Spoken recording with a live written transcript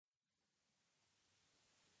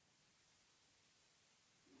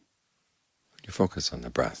you focus on the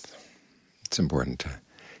breath, it's important to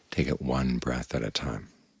take it one breath at a time.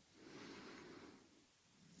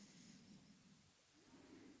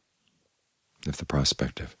 If the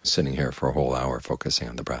prospect of sitting here for a whole hour focusing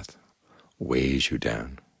on the breath weighs you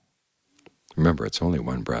down, remember it's only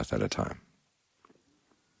one breath at a time.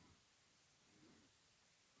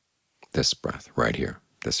 This breath right here,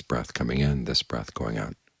 this breath coming in, this breath going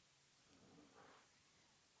out.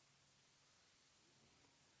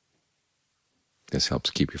 This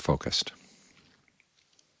helps keep you focused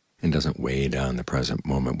and doesn't weigh down the present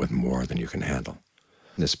moment with more than you can handle.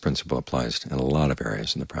 This principle applies in a lot of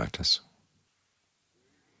areas in the practice.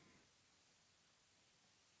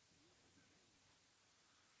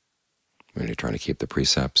 When you're trying to keep the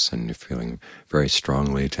precepts and you're feeling very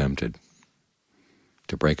strongly tempted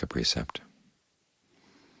to break a precept,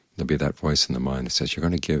 there'll be that voice in the mind that says you're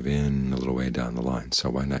going to give in a little way down the line, so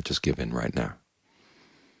why not just give in right now?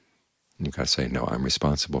 And you've got to say, no, I'm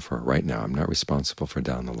responsible for right now. I'm not responsible for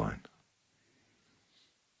down the line.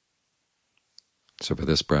 So for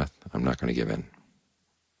this breath, I'm not going to give in.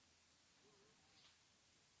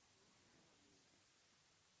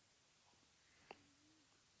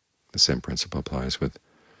 The same principle applies with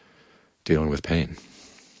dealing with pain.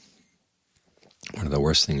 One of the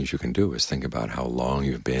worst things you can do is think about how long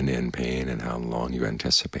you've been in pain and how long you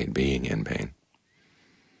anticipate being in pain.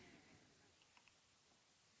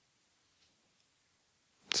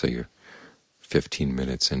 So you're 15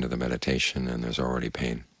 minutes into the meditation and there's already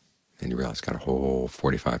pain, and you realize you've got a whole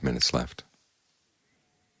 45 minutes left.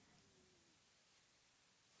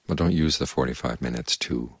 Well, don't use the 45 minutes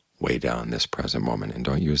to weigh down this present moment, and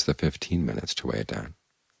don't use the 15 minutes to weigh it down.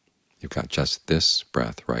 You've got just this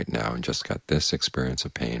breath right now and just got this experience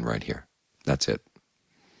of pain right here. That's it.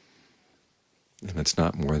 And it's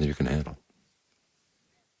not more than you can handle.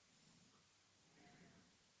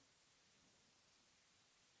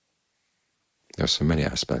 There are so many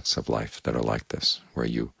aspects of life that are like this, where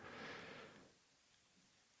you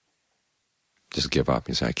just give up.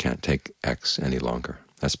 You say, I can't take X any longer.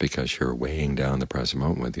 That's because you're weighing down the present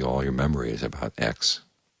moment with all your memories about X,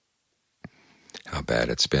 how bad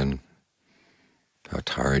it's been, how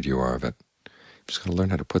tired you are of it. You're just going to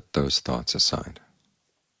learn how to put those thoughts aside.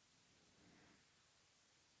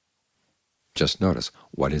 Just notice,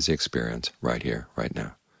 what is the experience right here, right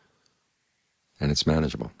now? And it's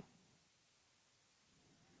manageable.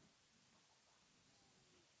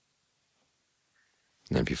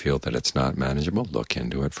 And if you feel that it's not manageable, look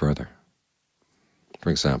into it further. For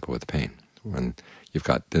example, with pain, when you've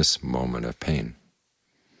got this moment of pain,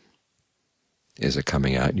 is it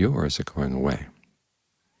coming at you or is it going away?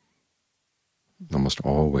 Almost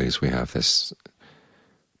always we have this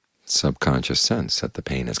subconscious sense that the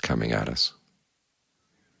pain is coming at us.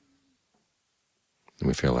 And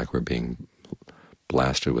we feel like we're being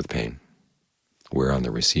blasted with pain. We're on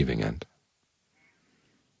the receiving end.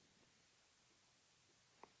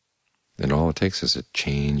 And all it takes is a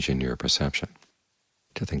change in your perception,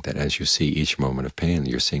 to think that as you see each moment of pain,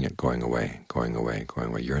 you're seeing it going away, going away, going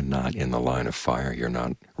away. You're not in the line of fire. You're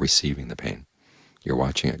not receiving the pain. You're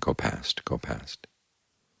watching it go past, go past.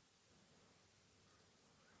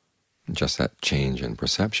 And just that change in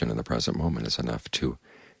perception in the present moment is enough to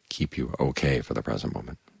keep you okay for the present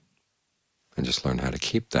moment. And just learn how to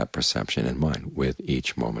keep that perception in mind with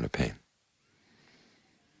each moment of pain.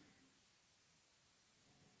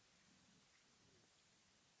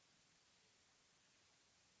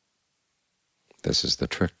 This is the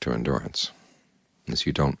trick to endurance, is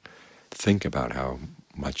you don't think about how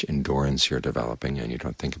much endurance you're developing, and you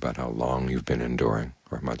don't think about how long you've been enduring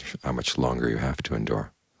or how much longer you have to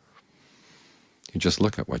endure. You just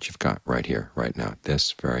look at what you've got right here, right now,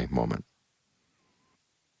 this very moment.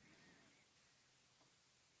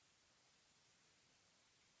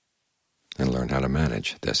 And learn how to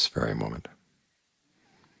manage this very moment.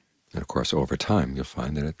 And of course, over time, you'll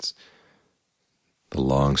find that it's the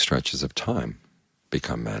long stretches of time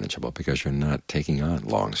become manageable because you're not taking on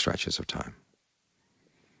long stretches of time.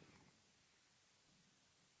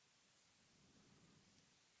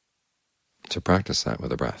 So practice that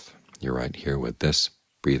with the breath. You're right here with this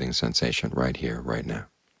breathing sensation right here, right now.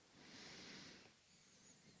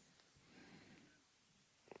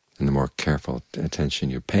 And the more careful attention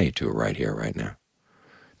you pay to right here, right now,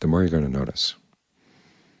 the more you're going to notice.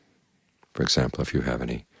 For example, if you have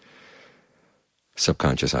any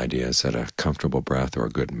subconscious ideas that a comfortable breath or a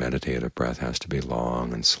good meditative breath has to be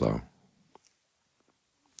long and slow,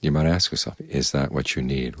 you might ask yourself, is that what you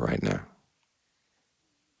need right now?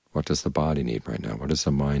 What does the body need right now? What does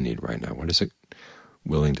the mind need right now? What is it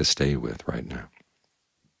willing to stay with right now?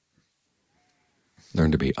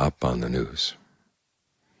 Learn to be up on the news.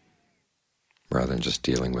 rather than just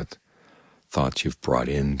dealing with thoughts you've brought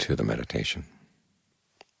into the meditation.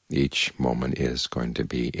 Each moment is going to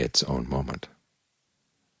be its own moment.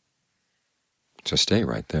 So stay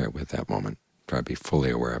right there with that moment. Try to be fully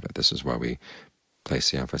aware of it. This is why we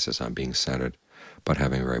place the emphasis on being centered, but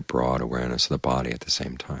having a very broad awareness of the body at the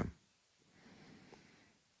same time.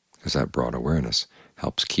 Because that broad awareness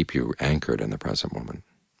helps keep you anchored in the present moment.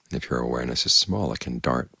 If your awareness is small, it can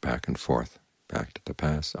dart back and forth, back to the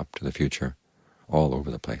past, up to the future, all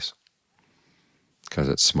over the place. Because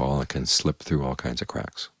it's small, it can slip through all kinds of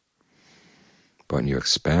cracks. But when you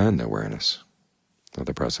expand the awareness of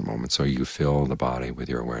the present moment, so you fill the body with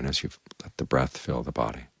your awareness, you let the breath fill the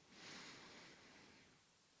body,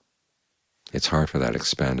 it's hard for that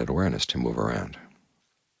expanded awareness to move around.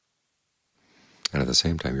 And at the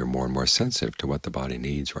same time, you're more and more sensitive to what the body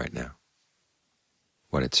needs right now,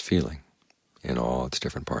 what it's feeling in all its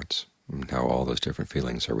different parts, and how all those different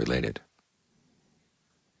feelings are related.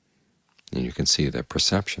 And you can see the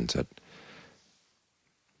perceptions that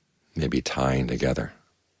may be tying together,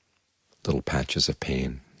 little patches of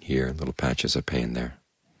pain here, little patches of pain there,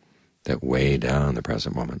 that weigh down the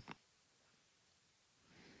present moment.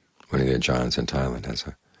 One of the Ajahns in Thailand has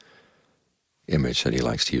an image that he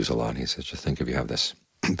likes to use a lot. He says, just think if you have this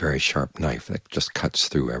very sharp knife that just cuts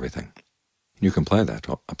through everything. You can apply that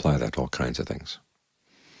to all kinds of things.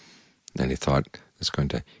 Any thought that's going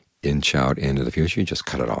to inch out into the future, you just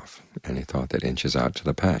cut it off. Any thought that inches out to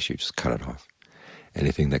the past, you just cut it off.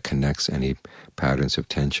 Anything that connects any patterns of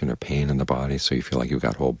tension or pain in the body, so you feel like you've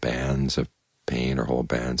got whole bands of pain or whole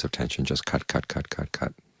bands of tension, just cut, cut, cut, cut,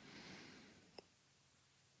 cut.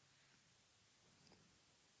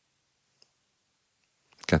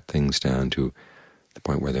 Cut things down to the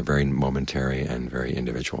point where they're very momentary and very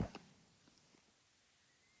individual.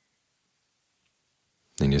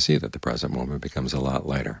 Then you see that the present moment becomes a lot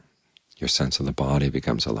lighter. Your sense of the body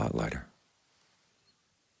becomes a lot lighter.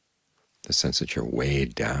 The sense that you're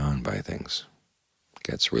weighed down by things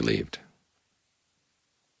gets relieved.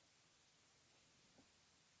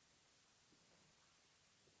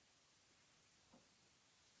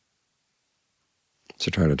 So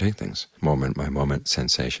try to take things moment by moment,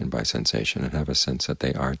 sensation by sensation, and have a sense that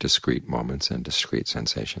they are discrete moments and discrete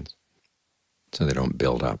sensations, so they don't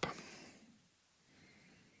build up.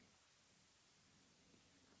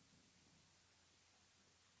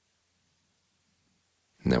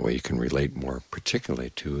 And that way you can relate more particularly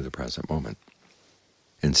to the present moment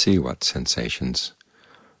and see what sensations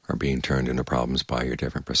are being turned into problems by your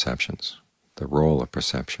different perceptions. The role of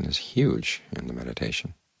perception is huge in the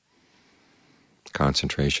meditation.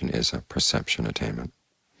 Concentration is a perception attainment.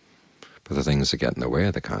 But the things that get in the way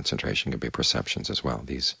of the concentration can be perceptions as well,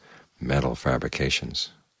 these mental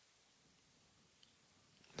fabrications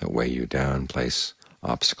that weigh you down, place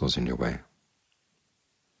obstacles in your way.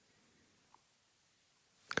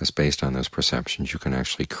 Because based on those perceptions, you can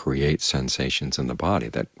actually create sensations in the body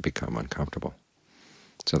that become uncomfortable.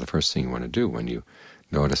 So the first thing you want to do when you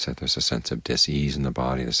notice that there's a sense of dis-ease in the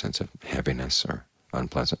body, the sense of heaviness or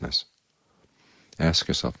unpleasantness, ask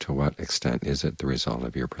yourself, to what extent is it the result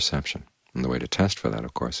of your perception? And the way to test for that,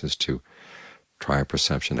 of course, is to try a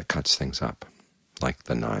perception that cuts things up, like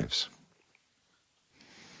the knives,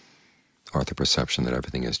 or the perception that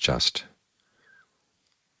everything is just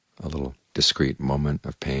a little discrete moment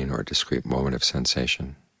of pain or a discrete moment of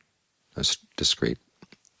sensation, a discrete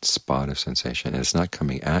spot of sensation, and it's not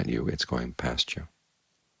coming at you, it's going past you.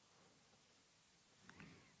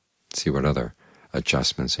 See what other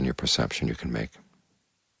adjustments in your perception you can make.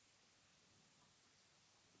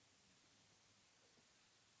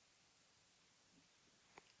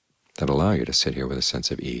 That allow you to sit here with a sense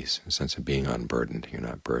of ease, a sense of being unburdened. You're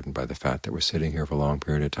not burdened by the fact that we're sitting here for a long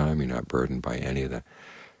period of time. You're not burdened by any of the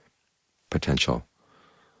potential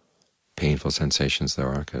painful sensations there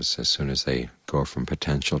are, because as soon as they go from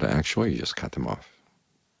potential to actual, you just cut them off.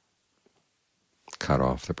 Cut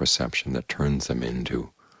off the perception that turns them into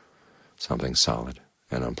something solid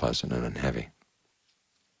and unpleasant and unheavy.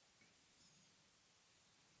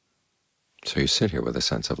 So you sit here with a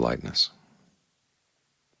sense of lightness.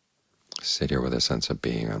 Sit here with a sense of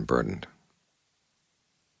being unburdened.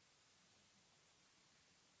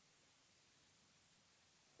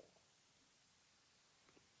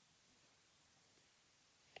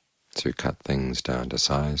 So you cut things down to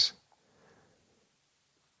size.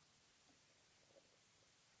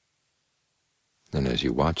 And as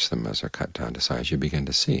you watch them as they're cut down to size, you begin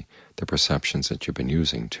to see the perceptions that you've been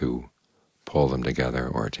using to pull them together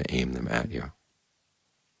or to aim them at you.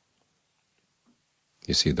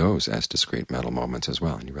 You see those as discrete mental moments as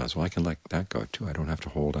well, and you realize, well, I can let that go too. I don't have to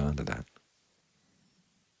hold on to that.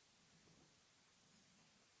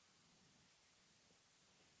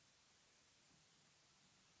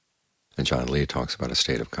 And John Lee talks about a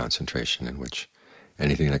state of concentration in which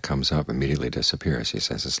anything that comes up immediately disappears. He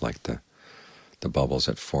says it's like the bubbles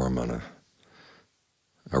that form on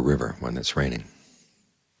a river when it's raining.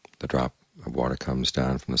 The drop of water comes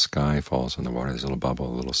down from the sky, falls on the water, there's a little bubble,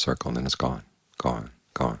 a little circle, and then it's gone, gone,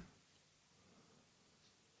 gone.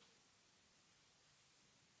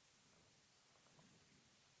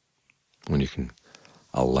 When you can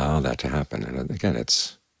allow that to happen, and again,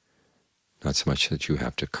 it's not so much that you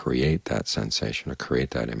have to create that sensation or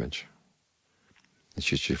create that image. It's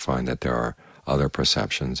just you find that there are other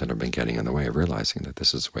perceptions that have been getting in the way of realizing that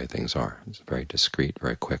this is the way things are. It's very discreet,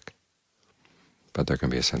 very quick. But there can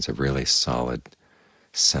be a sense of really solid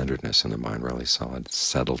centeredness in the mind, really solid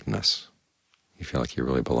settledness. You feel like you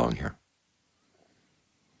really belong here.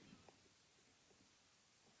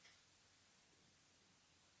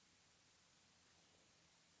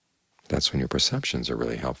 That's when your perceptions are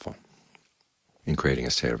really helpful in creating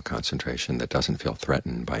a state of concentration that doesn't feel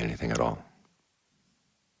threatened by anything at all.